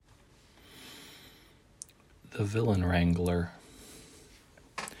The Villain Wrangler,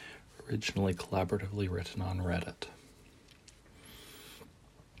 originally collaboratively written on Reddit.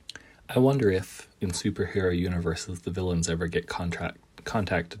 I wonder if, in superhero universes, the villains ever get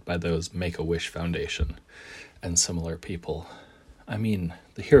contacted by those Make-A-Wish Foundation and similar people. I mean,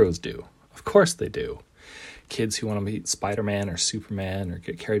 the heroes do. Of course they do. Kids who want to meet Spider-Man or Superman or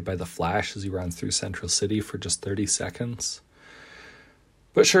get carried by the Flash as he runs through Central City for just 30 seconds.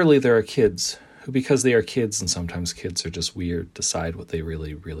 But surely there are kids who, because they are kids, and sometimes kids are just weird, decide what they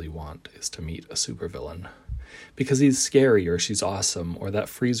really, really want is to meet a supervillain. Because he's scary, or she's awesome, or that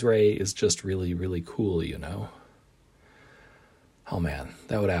freeze ray is just really, really cool, you know? Oh man,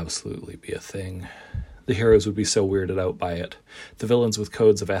 that would absolutely be a thing. The heroes would be so weirded out by it. The villains with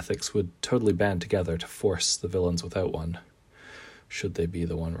codes of ethics would totally band together to force the villains without one, should they be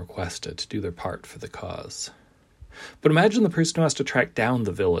the one requested to do their part for the cause. But imagine the person who has to track down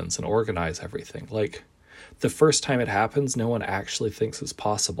the villains and organize everything. Like, the first time it happens, no one actually thinks it's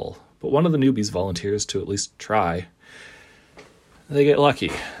possible. But one of the newbies volunteers to at least try. They get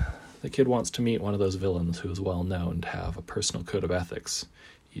lucky. The kid wants to meet one of those villains who is well known to have a personal code of ethics,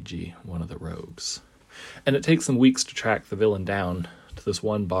 e.g. one of the rogues. And it takes them weeks to track the villain down to this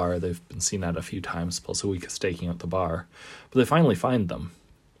one bar they've been seen at a few times, plus a week of staking out the bar. But they finally find them.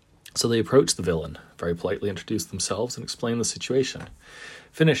 So they approach the villain, very politely introduce themselves, and explain the situation,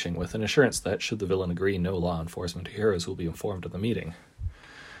 finishing with an assurance that, should the villain agree, no law enforcement or heroes will be informed of the meeting.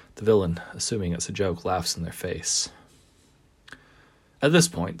 The villain, assuming it's a joke, laughs in their face. At this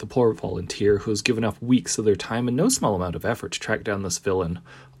point, the poor volunteer, who has given up weeks of their time and no small amount of effort to track down this villain,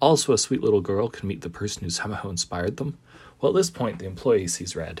 also a sweet little girl, can meet the person who somehow inspired them. Well, at this point, the employee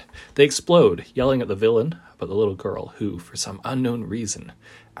sees red. They explode, yelling at the villain about the little girl who, for some unknown reason,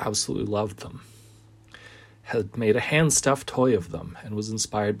 absolutely loved them, had made a hand-stuffed toy of them, and was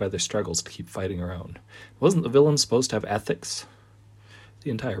inspired by their struggles to keep fighting her own. Wasn't the villain supposed to have ethics?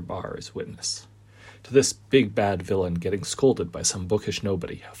 The entire bar is witness to this big bad villain getting scolded by some bookish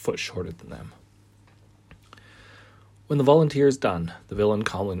nobody a foot shorter than them. When the volunteer is done, the villain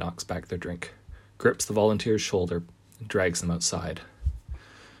calmly knocks back their drink, grips the volunteer's shoulder, and drags them outside.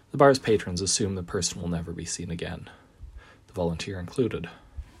 The bar's patrons assume the person will never be seen again, the volunteer included.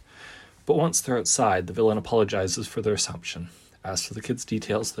 But once they're outside, the villain apologizes for their assumption, asks for the kids'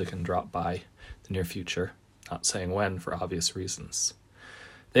 details so they can drop by the near future, not saying when for obvious reasons.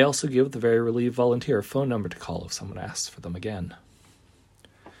 They also give the very relieved volunteer a phone number to call if someone asks for them again.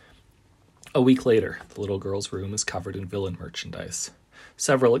 A week later, the little girl's room is covered in villain merchandise,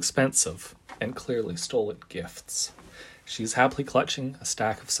 several expensive and clearly stolen gifts. She's happily clutching a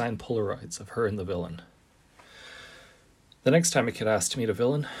stack of signed Polaroids of her and the villain. The next time a kid asks to meet a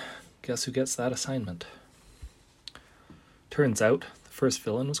villain, guess who gets that assignment? Turns out, the first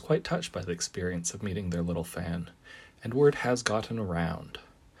villain was quite touched by the experience of meeting their little fan, and word has gotten around.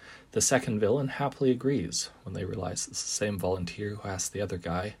 The second villain happily agrees when they realize it's the same volunteer who asked the other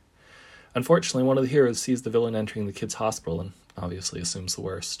guy. Unfortunately, one of the heroes sees the villain entering the kid's hospital and obviously assumes the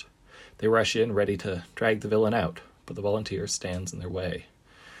worst. They rush in, ready to drag the villain out, but the volunteer stands in their way.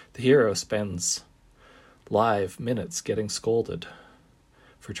 The hero spends live minutes getting scolded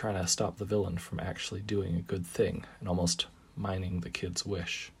for trying to stop the villain from actually doing a good thing and almost mining the kid's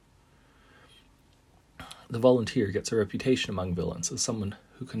wish. The volunteer gets a reputation among villains as someone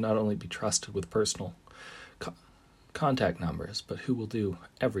who can not only be trusted with personal contact numbers, but who will do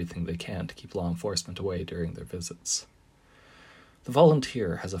everything they can to keep law enforcement away during their visits. The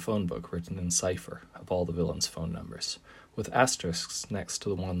volunteer has a phone book written in cipher of all the villains' phone numbers, with asterisks next to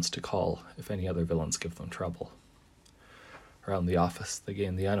the ones to call if any other villains give them trouble. Around the office, they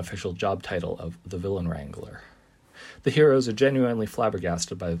gain the unofficial job title of the Villain Wrangler. The heroes are genuinely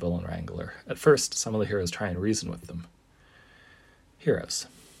flabbergasted by the Villain Wrangler. At first, some of the heroes try and reason with them. Heroes: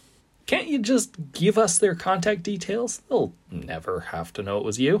 can't you just give us their contact details? They'll never have to know it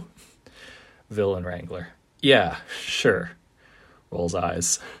was you. Villain Wrangler: yeah, sure. Rolls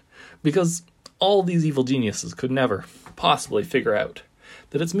eyes. Because all these evil geniuses could never possibly figure out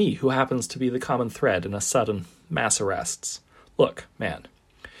that it's me who happens to be the common thread in a sudden mass arrests. Look, man,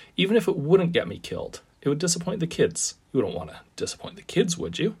 even if it wouldn't get me killed, it would disappoint the kids. You wouldn't want to disappoint the kids,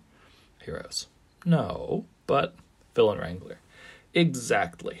 would you? Heroes: no, but... Villain Wrangler: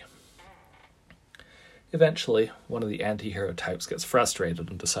 exactly. Eventually, one of the anti-hero types gets frustrated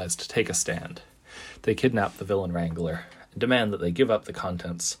and decides to take a stand. They kidnap the Villain Wrangler and demand that they give up the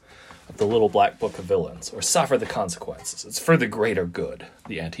contents of the little black book of villains, or suffer the consequences. It's for the greater good,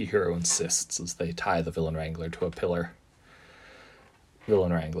 the anti-hero insists as they tie the Villain Wrangler to a pillar.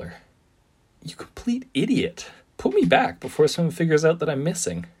 Villain Wrangler: you complete idiot. Put me back before someone figures out that I'm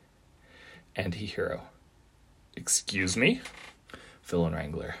missing. Anti-hero: Excuse me? Villain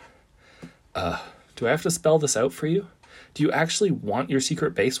Wrangler. Do I have to spell this out for you? Do you actually want your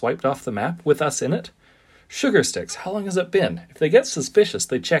secret base wiped off the map with us in it? Sugar sticks, how long has it been? If they get suspicious,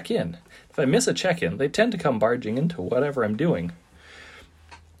 they check in. If I miss a check-in, they tend to come barging into whatever I'm doing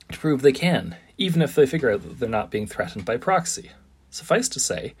to prove they can, even if they figure out that they're not being threatened by proxy. Suffice to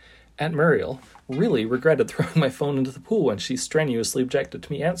say, Aunt Muriel really regretted throwing my phone into the pool when she strenuously objected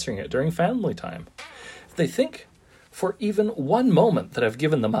to me answering it during family time. If they think for even one moment that I've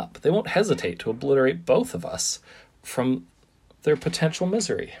given them up, they won't hesitate to obliterate both of us from their potential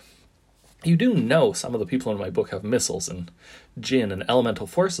misery. You do know some of the people in my book have missiles and djinn and elemental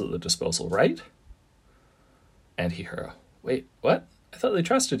forces at their disposal, right? Anti-hero. Wait, what? I thought they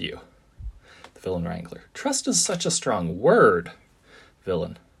trusted you. The Villain Wrangler. Trust is such a strong word.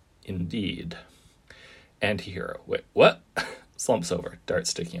 Villain. Indeed. Anti-hero. Wait, what? Slumps over, dart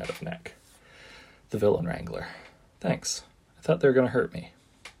sticking out of neck. The Villain Wrangler. Thanks. I thought they were going to hurt me.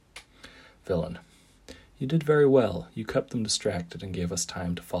 Villain. You did very well. You kept them distracted and gave us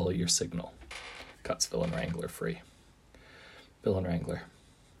time to follow your signal. Cuts Villain Wrangler free. Villain Wrangler.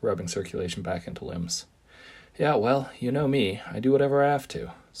 Rubbing circulation back into limbs. Yeah, well, you know me. I do whatever I have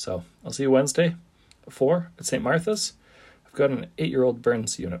to. So, I'll see you Wednesday at 4 at St. Martha's. I've got an 8-year-old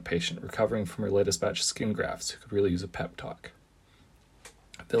Burns unit patient recovering from her latest batch of skin grafts who could really use a pep talk.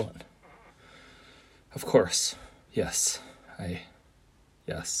 Villain. Of course. Yes.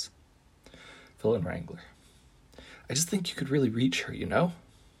 Yes. Villain Wrangler. I just think you could really reach her, you know?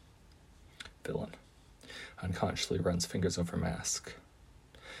 Villain. Unconsciously runs fingers over mask.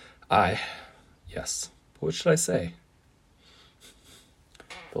 Yes. But what should I say?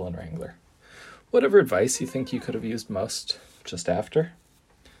 Villain Wrangler. Whatever advice you think you could have used most just after?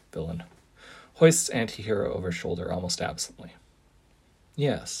 Villain. Hoists anti-hero over shoulder almost absently.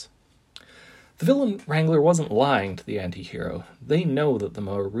 Yes. The Villain Wrangler wasn't lying to the anti-hero. They know that the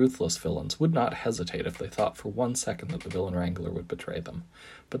more ruthless villains would not hesitate if they thought for 1 second that the Villain Wrangler would betray them.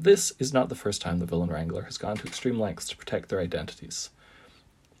 But this is not the first time the Villain Wrangler has gone to extreme lengths to protect their identities.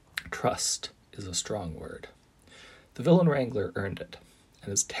 Trust is a strong word. The Villain Wrangler earned it,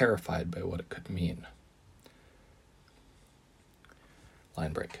 and is terrified by what it could mean.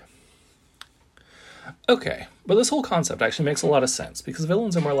 Line break. Okay, but this whole concept actually makes a lot of sense, because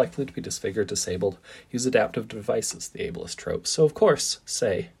villains are more likely to be disfigured, disabled, use adaptive devices, the ableist trope. So of course,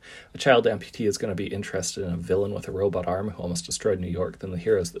 say, a child amputee is going to be interested in a villain with a robot arm who almost destroyed New York than the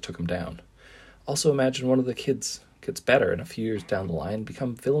heroes that took him down. Also imagine one of the kids gets better and a few years down the line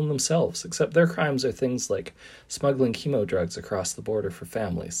become villain themselves, except their crimes are things like smuggling chemo drugs across the border for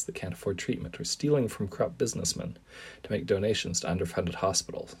families that can't afford treatment, or stealing from corrupt businessmen to make donations to underfunded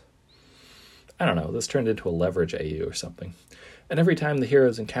hospitals. I don't know, this turned into a leverage AU or something. And every time the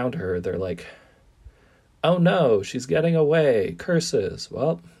heroes encounter her, they're like, oh no, she's getting away, curses.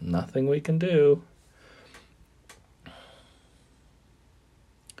 Well, nothing we can do.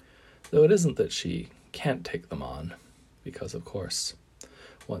 Though it isn't that she can't take them on, because of course,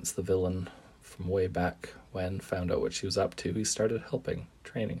 once the villain from way back when found out what she was up to, he started helping,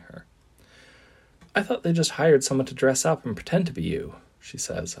 training her. I thought they just hired someone to dress up and pretend to be you, she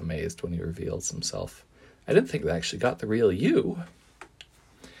says, amazed when he reveals himself. I didn't think they actually got the real you.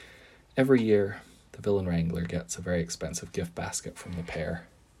 Every year, the Villain Wrangler gets a very expensive gift basket from the pair.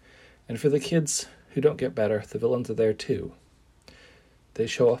 And for the kids who don't get better, the villains are there too. They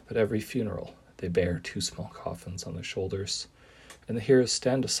show up at every funeral. They bear 2 small coffins on their shoulders, and the heroes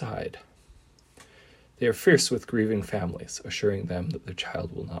stand aside. They are fierce with grieving families, assuring them that their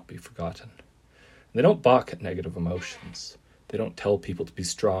child will not be forgotten. And they don't balk at negative emotions. They don't tell people to be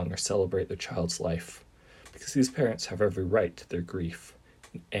strong or celebrate their child's life, because these parents have every right to their grief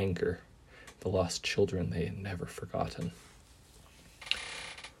and anger, the lost children they had never forgotten.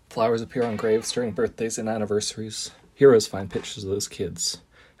 Flowers appear on graves during birthdays and anniversaries. Heroes find pictures of those kids,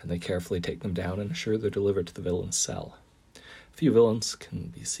 and they carefully take them down and assure they're delivered to the villain's cell. A few villains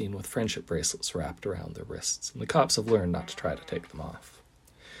can be seen with friendship bracelets wrapped around their wrists, and the cops have learned not to try to take them off.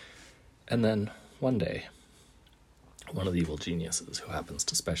 And then, one day, one of the evil geniuses who happens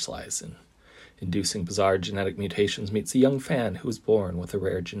to specialize in inducing bizarre genetic mutations meets a young fan who was born with a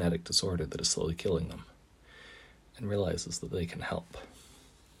rare genetic disorder that is slowly killing them, and realizes that they can help.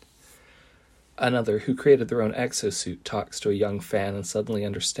 Another, who created their own exosuit, talks to a young fan and suddenly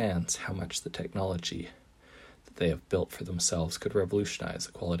understands how much the technology that they have built for themselves could revolutionize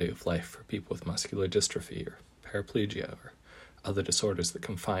the quality of life for people with muscular dystrophy or paraplegia or other disorders that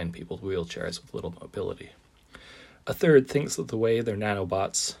confine people to wheelchairs with little mobility. A third thinks that the way their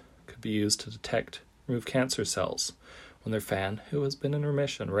nanobots could be used to detect, remove cancer cells, when their fan, who has been in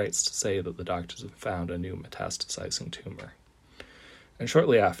remission, writes to say that the doctors have found a new metastasizing tumor. And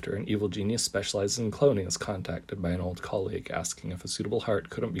shortly after, an evil genius specializing in cloning is contacted by an old colleague asking if a suitable heart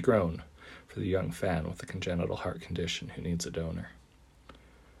couldn't be grown for the young fan with a congenital heart condition who needs a donor.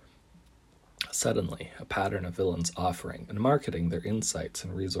 Suddenly, a pattern of villains offering and marketing their insights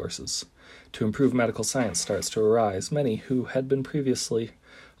and resources to improve medical science starts to arise. Many who had been previously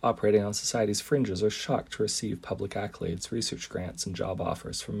operating on society's fringes are shocked to receive public accolades, research grants, and job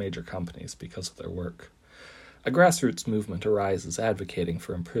offers from major companies because of their work. A grassroots movement arises advocating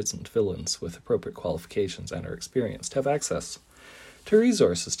for imprisoned villains with appropriate qualifications and or experience to have access to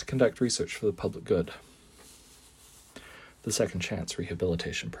resources to conduct research for the public good. The Second Chance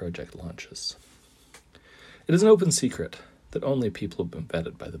Rehabilitation Project launches. It is an open secret that only people who have been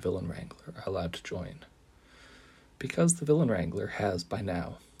vetted by the Villain Wrangler are allowed to join. Because the Villain Wrangler has, by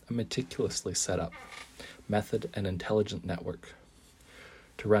now, a meticulously set up method and intelligent network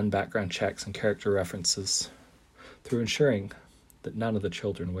to run background checks and character references through ensuring that none of the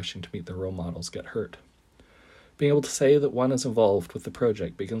children wishing to meet their role models get hurt. Being able to say that one is involved with the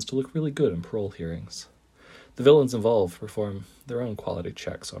project begins to look really good in parole hearings. The villains involved perform their own quality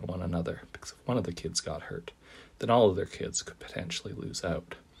checks on one another, because if one of the kids got hurt, then all of their kids could potentially lose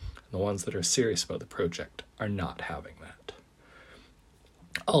out. And the ones that are serious about the project are not having that.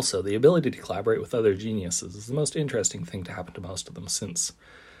 Also, the ability to collaborate with other geniuses is the most interesting thing to happen to most of them since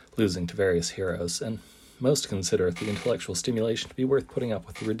losing to various heroes, and most consider the intellectual stimulation to be worth putting up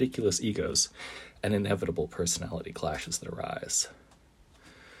with the ridiculous egos and inevitable personality clashes that arise.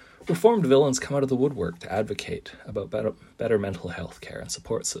 Reformed villains come out of the woodwork to advocate about better mental health care and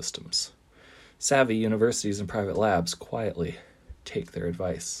support systems. Savvy universities and private labs quietly take their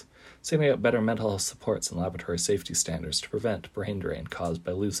advice, setting out better mental health supports and laboratory safety standards to prevent brain drain caused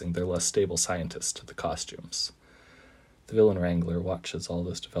by losing their less stable scientists to the costumes. The Villain Wrangler watches all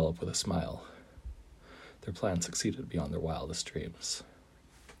this develop with a smile. Their plan succeeded beyond their wildest dreams.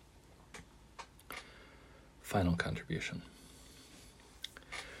 Final contribution.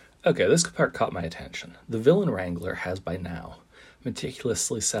 Okay, this part caught my attention. The Villain Wrangler has by now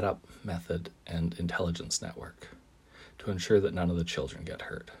meticulously set up method and intelligence network to ensure that none of the children get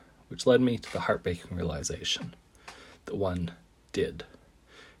hurt, which led me to the heartbreaking realization that one did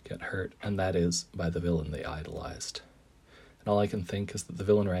get hurt, and that is by the villain they idolized. And all I can think is that the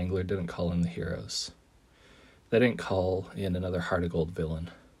Villain Wrangler didn't call in the heroes. They didn't call in another heart of gold villain.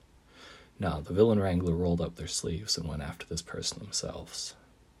 No, the Villain Wrangler rolled up their sleeves and went after this person themselves.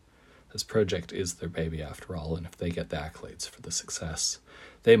 This project is their baby after all, and if they get the accolades for the success,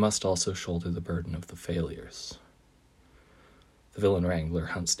 they must also shoulder the burden of the failures. The Villain Wrangler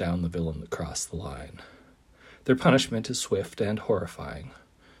hunts down the villain that crossed the line. Their punishment is swift and horrifying.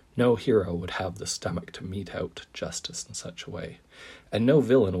 No hero would have the stomach to mete out justice in such a way, and no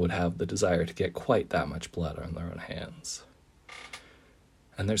villain would have the desire to get quite that much blood on their own hands.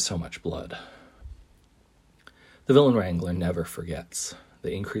 And there's so much blood. The Villain Wrangler never forgets.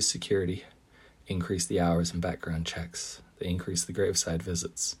 They increase security, increase the hours and background checks. They increase the graveside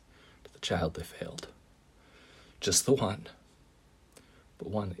visits to the child they failed. Just the one. But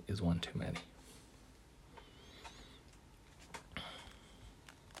one is one too many.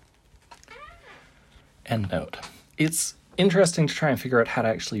 Endnote. It's interesting to try and figure out how to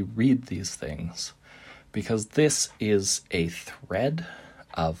actually read these things, because this is a thread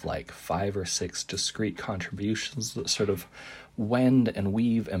of like 5 or 6 discrete contributions that sort of wend and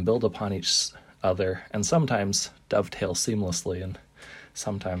weave and build upon each other, and sometimes dovetail seamlessly, and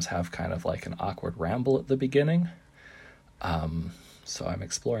sometimes have kind of like an awkward ramble at the beginning. So I'm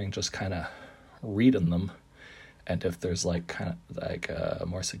exploring just kind of reading them, and if there's like kind of like a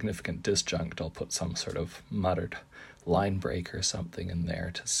more significant disjunct, I'll put some sort of muttered line break or something in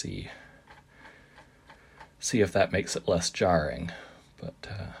there to see if that makes it less jarring. But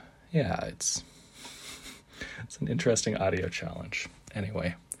yeah, it's an interesting audio challenge.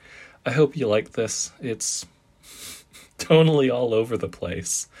 Anyway, I hope you like this. It's tonally all over the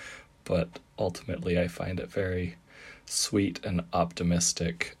place, but ultimately I find it very sweet and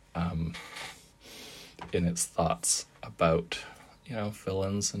optimistic in its thoughts about,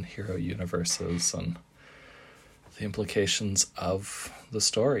 villains and hero universes and the implications of the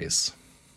stories.